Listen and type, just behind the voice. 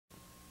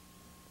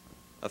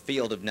A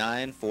field of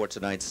 9 for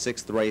tonight's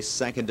 6th race,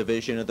 2nd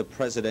division of the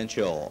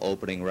Presidential.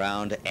 Opening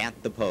round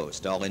at the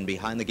post. All in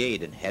behind the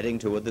gate and heading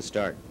toward the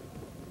start.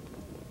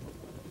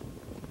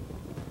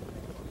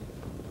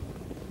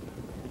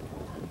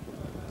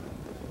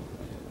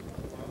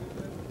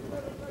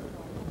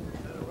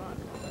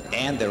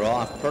 And they're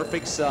off.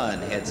 Perfect Sun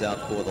heads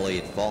out for the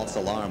lead. False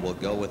Alarm will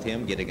go with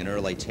him, getting an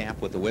early tap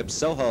with the whip.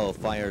 Soho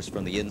fires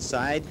from the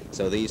inside,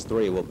 so these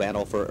three will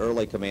battle for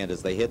early command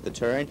as they hit the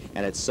turn.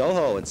 And it's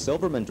Soho and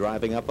Silverman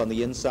driving up on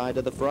the inside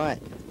of the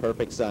front.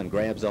 Perfect Sun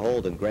grabs a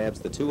hold and grabs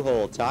the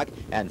two-hole tuck,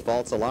 and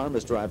False Alarm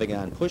is driving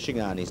on, pushing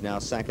on. He's now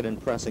second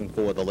and pressing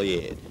for the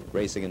lead.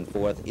 Racing in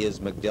fourth is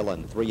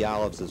McDillon. 3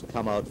 Olives has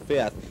come out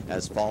fifth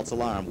as False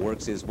Alarm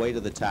works his way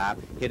to the top,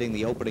 hitting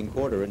the opening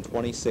quarter in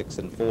 26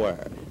 and 4.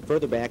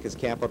 Further back is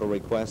Capital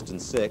Request in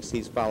 6th.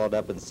 He's followed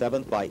up in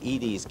 7th by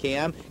DEE'S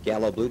Cam.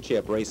 Gallo Blue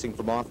Chip racing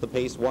from off the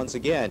pace once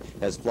again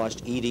has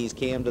flushed DEE'S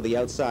Cam to the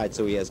outside,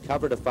 so he has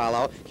cover to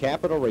follow.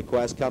 Capital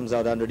Request comes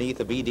out underneath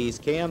of DEE'S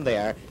Cam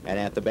there, and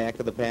at the back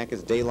of the pack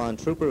is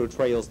Daylon Trooper, who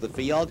trails the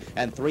field,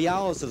 and 3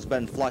 Olives has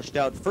been flushed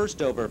out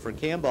first over for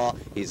Campbell.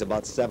 He's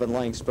about 7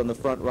 lengths from the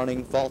front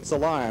running False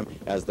Alarm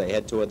as they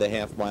head toward the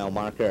half-mile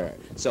marker.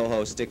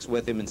 Soho sticks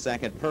with him in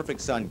second.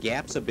 Perfect Sun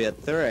gaps a bit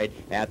third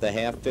at the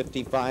half,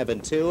 55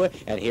 and 2,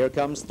 and here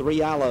comes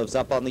 3 Olives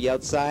up on the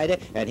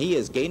outside, and he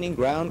is gaining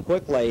ground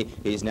quickly.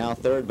 He's now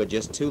third, but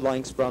just 2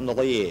 lengths from the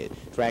lead.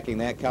 Tracking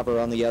that cover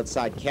on the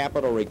outside,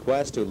 Capital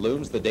Request, who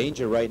looms the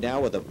danger right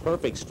now with a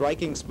perfect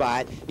striking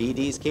spot.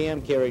 DEE'S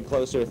Cam carried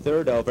closer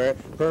third over.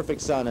 Perfect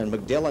Sun and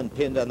McDillon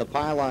pinned on the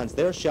pylons.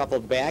 They're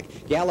shuffled back.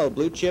 Gallo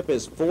Blue Chip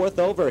is fourth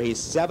over. He's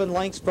 7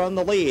 lengths from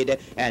the lead,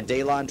 and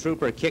Daylon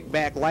Trooper kicked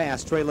back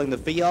last, trailing the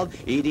field.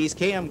 DEE'S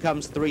Cam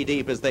comes 3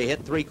 deep as they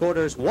hit 3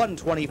 quarters,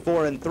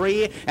 124 and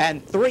 3,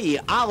 and 3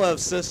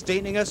 Olives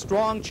sustaining a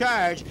strong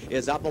charge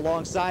is up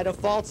alongside of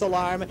False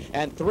Alarm,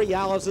 and 3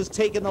 Olives has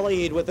taken the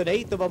lead with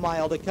 1/8 of a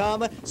mile to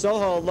come.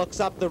 Soho looks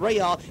up the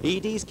rail.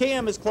 DEE'S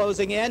Cam is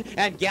closing in,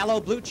 and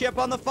Gallo Blue Chip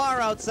on the far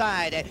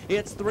outside.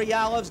 It's 3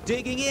 Olives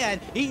digging in.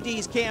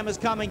 DEE'S Cam is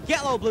coming.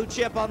 Gallo Blue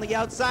Chip on the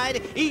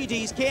outside.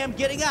 DEE'S Cam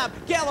getting up.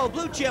 Gallo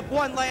Blue Chip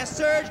one last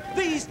surge.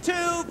 These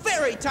two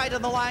very tight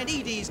on the line.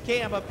 DEE'S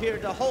Cam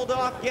appeared to hold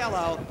off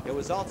Gallo. It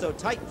was also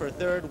tight for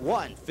third,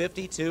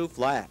 152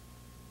 flat.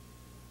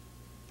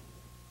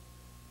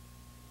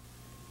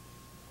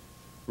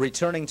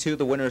 Returning to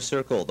the winner's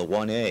circle, the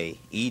 1A,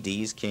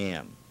 DEE'S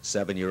Cam.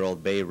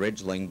 7-year-old Bay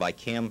Ridgeling by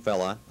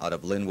Camfella out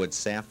of Linwood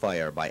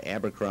Sapphire by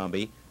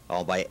Abercrombie,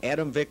 all by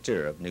Adam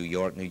Victor of New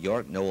York, New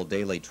York. Noel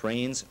Daly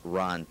trains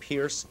Ron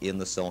Pierce in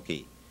the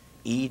sulky.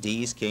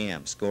 DEE'S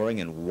Cam scoring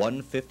in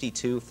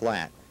 152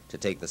 flat to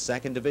take the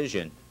 2nd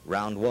division,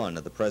 round 1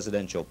 of the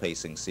Presidential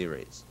Pacing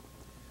Series.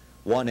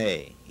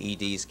 1A,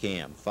 DEE'S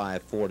Cam,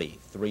 540,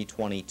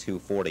 320,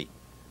 240.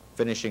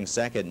 Finishing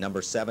second,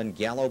 number 7,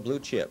 Gallo Blue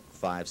Chip,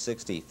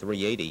 560,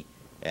 380.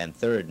 And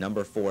third,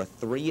 number 4,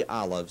 3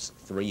 Olives,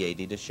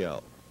 380 to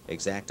show.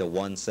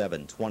 Exacta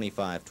 17,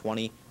 25,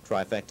 20.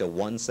 Trifecta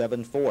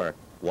 174,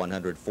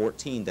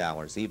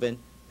 $114 even.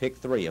 Pick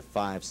 3 of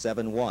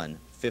 571,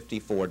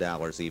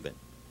 $54 even.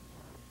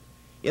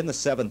 In the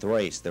 7th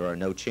race, there are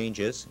no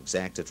changes.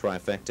 Exacta,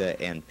 trifecta,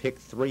 and pick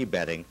 3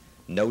 betting.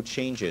 No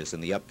changes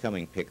in the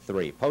upcoming pick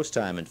 3. Post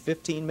time in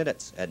 15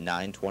 minutes at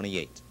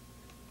 9:28.